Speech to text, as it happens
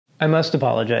I must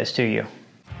apologize to you.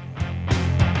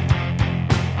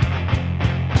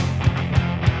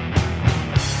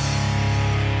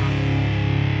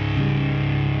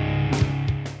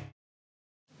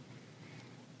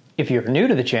 If you're new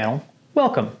to the channel,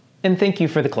 welcome, and thank you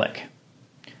for the click.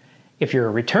 If you're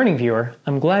a returning viewer,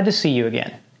 I'm glad to see you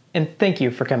again, and thank you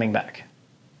for coming back.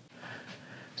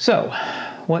 So,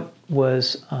 what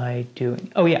was I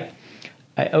doing? Oh yeah,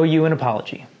 I owe you an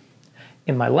apology.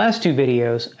 In my last two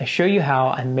videos, I show you how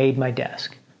I made my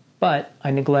desk, but I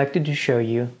neglected to show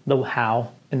you the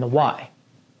how and the why.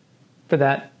 For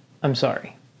that, I'm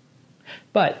sorry.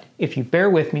 But if you bear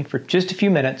with me for just a few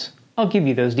minutes, I'll give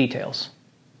you those details.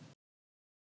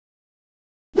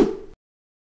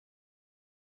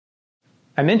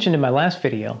 I mentioned in my last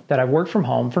video that I've worked from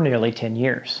home for nearly 10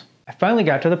 years. I finally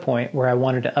got to the point where I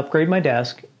wanted to upgrade my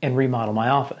desk and remodel my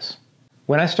office.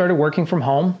 When I started working from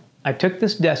home, I took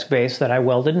this desk base that I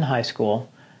welded in high school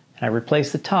and I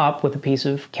replaced the top with a piece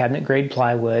of cabinet grade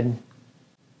plywood.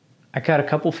 I cut a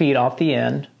couple feet off the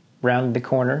end, rounded the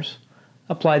corners,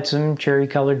 applied some cherry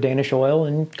colored Danish oil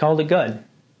and called it good.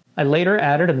 I later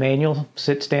added a manual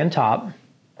sit stand top,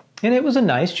 and it was a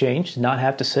nice change to not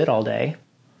have to sit all day.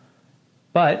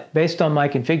 But based on my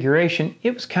configuration,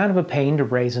 it was kind of a pain to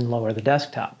raise and lower the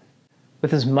desktop.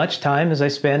 With as much time as I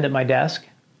spend at my desk,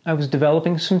 I was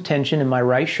developing some tension in my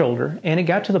right shoulder, and it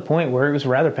got to the point where it was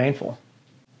rather painful.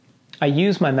 I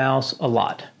use my mouse a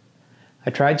lot. I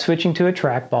tried switching to a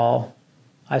trackball.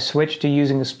 I switched to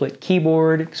using a split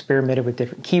keyboard, experimented with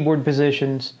different keyboard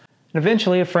positions, and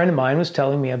eventually a friend of mine was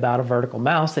telling me about a vertical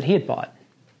mouse that he had bought.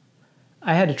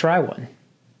 I had to try one.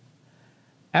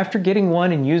 After getting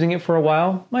one and using it for a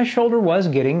while, my shoulder was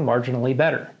getting marginally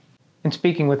better. In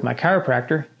speaking with my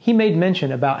chiropractor, he made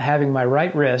mention about having my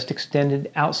right wrist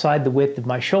extended outside the width of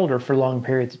my shoulder for long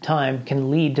periods of time can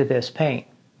lead to this pain.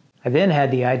 I then had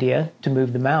the idea to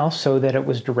move the mouse so that it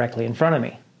was directly in front of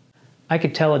me. I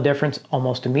could tell a difference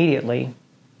almost immediately,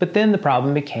 but then the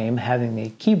problem became having the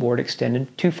keyboard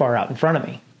extended too far out in front of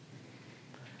me.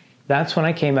 That's when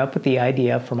I came up with the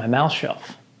idea for my mouse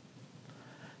shelf.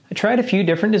 I tried a few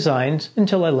different designs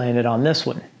until I landed on this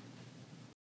one.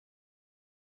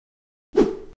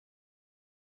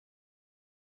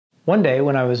 One day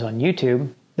when I was on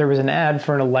YouTube, there was an ad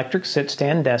for an electric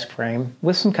sit-stand desk frame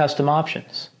with some custom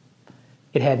options.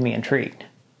 It had me intrigued.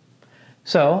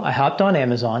 So I hopped on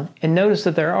Amazon and noticed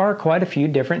that there are quite a few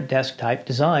different desk type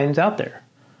designs out there.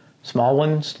 Small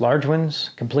ones, large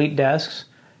ones, complete desks,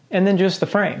 and then just the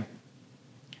frame.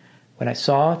 When I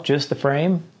saw just the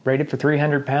frame, rated for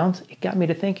 300 pounds, it got me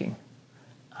to thinking,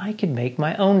 I could make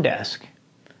my own desk.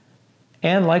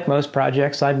 And like most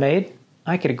projects I've made,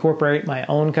 I could incorporate my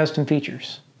own custom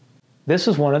features. This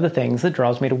is one of the things that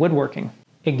draws me to woodworking.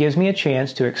 It gives me a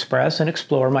chance to express and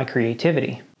explore my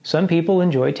creativity. Some people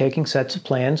enjoy taking sets of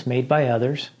plans made by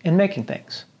others and making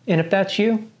things. And if that's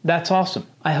you, that's awesome.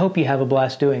 I hope you have a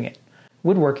blast doing it.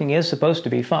 Woodworking is supposed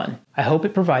to be fun. I hope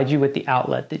it provides you with the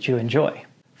outlet that you enjoy.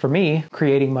 For me,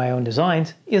 creating my own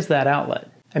designs is that outlet.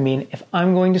 I mean, if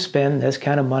I'm going to spend this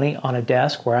kind of money on a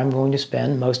desk where I'm going to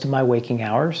spend most of my waking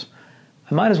hours,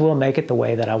 I might as well make it the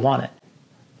way that I want it.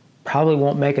 Probably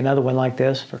won't make another one like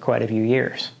this for quite a few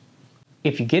years.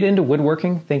 If you get into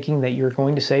woodworking thinking that you're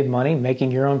going to save money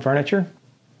making your own furniture,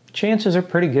 chances are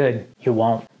pretty good you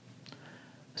won't.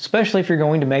 Especially if you're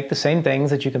going to make the same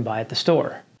things that you can buy at the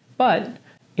store. But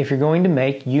if you're going to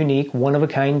make unique,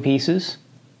 one-of-a-kind pieces,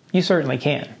 you certainly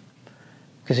can.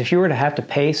 Because if you were to have to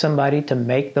pay somebody to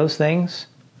make those things,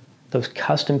 those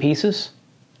custom pieces,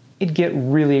 it'd get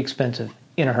really expensive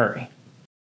in a hurry.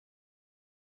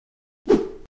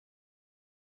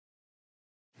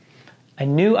 I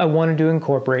knew I wanted to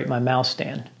incorporate my mouse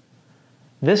stand.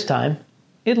 This time,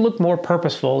 it looked more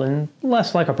purposeful and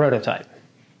less like a prototype.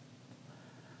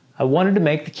 I wanted to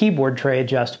make the keyboard tray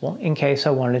adjustable in case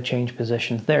I wanted to change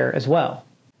positions there as well.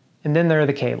 And then there are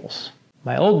the cables.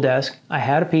 My old desk, I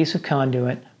had a piece of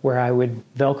conduit where I would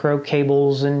Velcro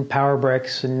cables and power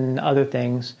bricks and other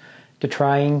things to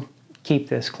try and keep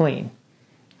this clean.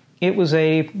 It was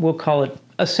we'll call it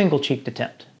a single-cheeked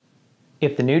attempt.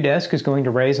 If the new desk is going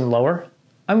to raise and lower,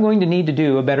 I'm going to need to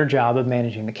do a better job of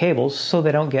managing the cables so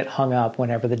they don't get hung up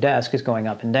whenever the desk is going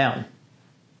up and down.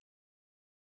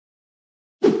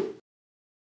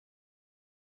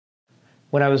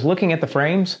 When I was looking at the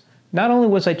frames, not only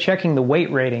was I checking the weight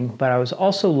rating, but I was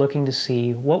also looking to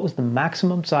see what was the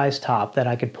maximum size top that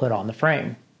I could put on the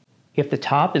frame. If the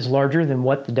top is larger than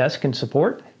what the desk can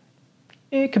support,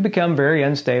 it could become very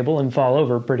unstable and fall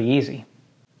over pretty easy.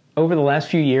 Over the last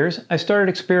few years, I started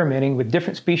experimenting with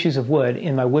different species of wood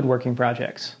in my woodworking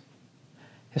projects.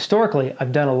 Historically,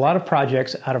 I've done a lot of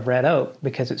projects out of red oak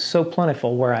because it's so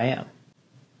plentiful where I am.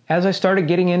 As I started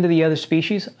getting into the other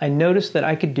species, I noticed that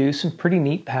I could do some pretty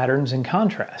neat patterns and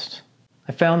contrasts.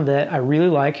 I found that I really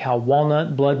like how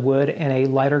walnut, bloodwood, and a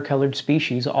lighter colored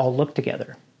species all look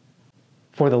together.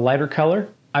 For the lighter color,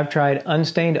 I've tried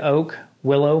unstained oak,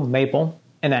 willow, maple,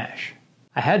 and ash.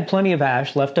 I had plenty of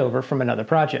ash left over from another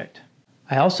project.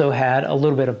 I also had a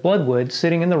little bit of bloodwood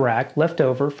sitting in the rack left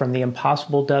over from the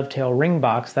impossible dovetail ring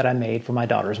box that I made for my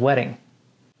daughter's wedding.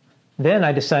 Then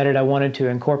I decided I wanted to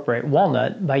incorporate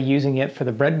walnut by using it for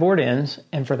the breadboard ends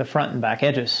and for the front and back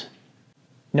edges.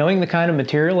 Knowing the kind of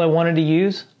material I wanted to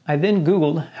use, I then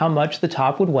Googled how much the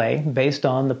top would weigh based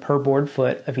on the per board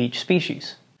foot of each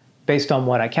species. Based on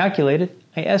what I calculated,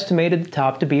 I estimated the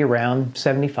top to be around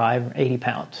 75 or 80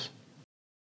 pounds.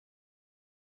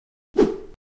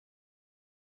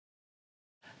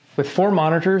 With 4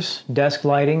 monitors, desk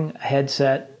lighting, a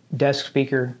headset, desk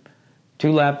speaker,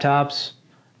 2 laptops,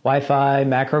 Wi-Fi,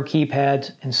 macro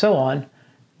keypads, and so on,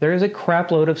 there is a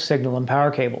crapload of signal and power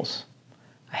cables.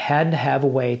 I had to have a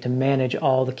way to manage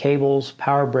all the cables,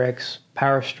 power bricks,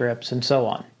 power strips, and so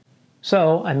on.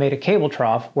 So I made a cable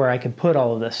trough where I could put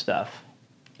all of this stuff.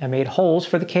 I made holes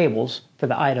for the cables for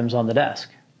the items on the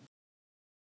desk.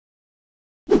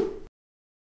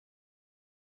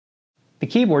 The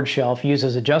keyboard shelf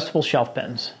uses adjustable shelf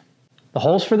pins. The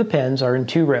holes for the pins are in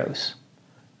 2 rows.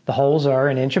 The holes are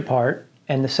 1 inch apart,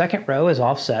 and the second row is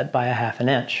offset by 1/2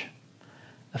 inch.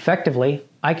 Effectively,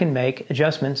 I can make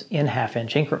adjustments in 1/2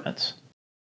 inch increments.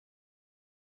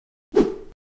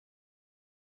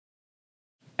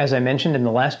 As I mentioned in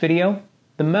the last video,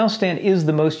 the mouse stand is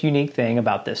the most unique thing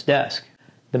about this desk.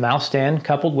 The mouse stand,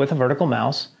 coupled with a vertical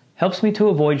mouse, helps me to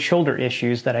avoid shoulder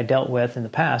issues that I dealt with in the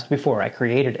past before I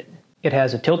created it. It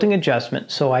has a tilting adjustment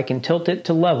so I can tilt it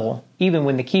to level even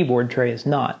when the keyboard tray is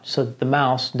not, so that the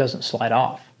mouse doesn't slide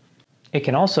off. It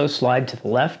can also slide to the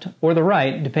left or the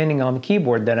right depending on the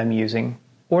keyboard that I'm using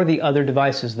or the other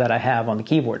devices that I have on the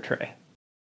keyboard tray.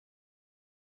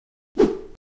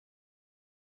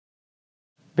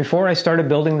 Before I started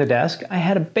building the desk, I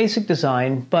had a basic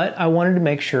design, but I wanted to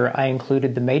make sure I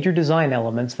included the major design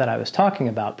elements that I was talking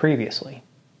about previously.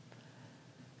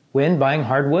 When buying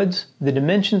hardwoods, the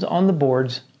dimensions on the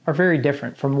boards are very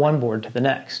different from one board to the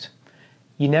next.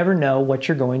 You never know what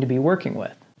you're going to be working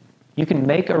with. You can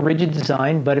make a rigid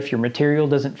design, but if your material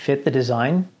doesn't fit the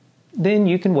design, then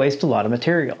you can waste a lot of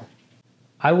material.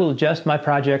 I will adjust my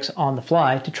projects on the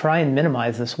fly to try and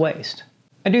minimize this waste.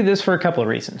 I do this for a couple of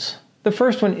reasons. The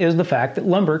first one is the fact that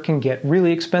lumber can get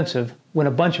really expensive when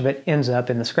a bunch of it ends up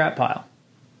in the scrap pile.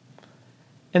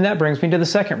 And that brings me to the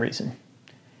second reason.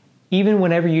 Even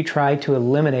whenever you try to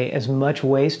eliminate as much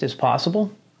waste as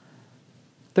possible,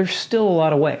 there's still a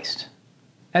lot of waste.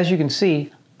 As you can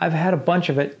see, I've had a bunch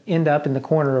of it end up in the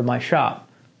corner of my shop.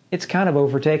 It's kind of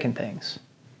overtaken things.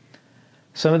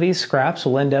 Some of these scraps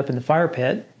will end up in the fire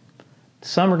pit.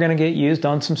 Some are going to get used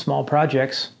on some small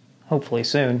projects, hopefully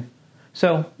soon.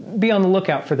 So be on the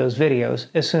lookout for those videos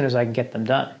as soon as I can get them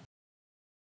done.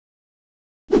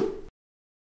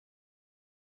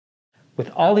 With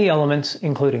all the elements,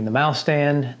 including the mouse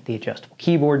stand, the adjustable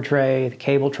keyboard tray, the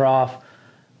cable trough,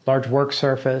 large work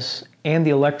surface, and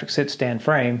the electric sit-stand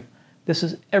frame, this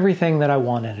is everything that I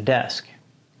want in a desk.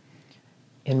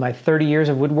 In my 30 years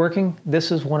of woodworking,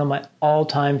 this is one of my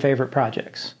all-time favorite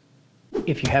projects.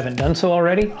 If you haven't done so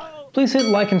already, please hit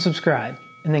like and subscribe,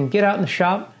 and then get out in the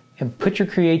shop and put your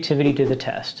creativity to the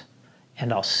test.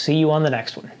 And I'll see you on the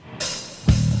next one.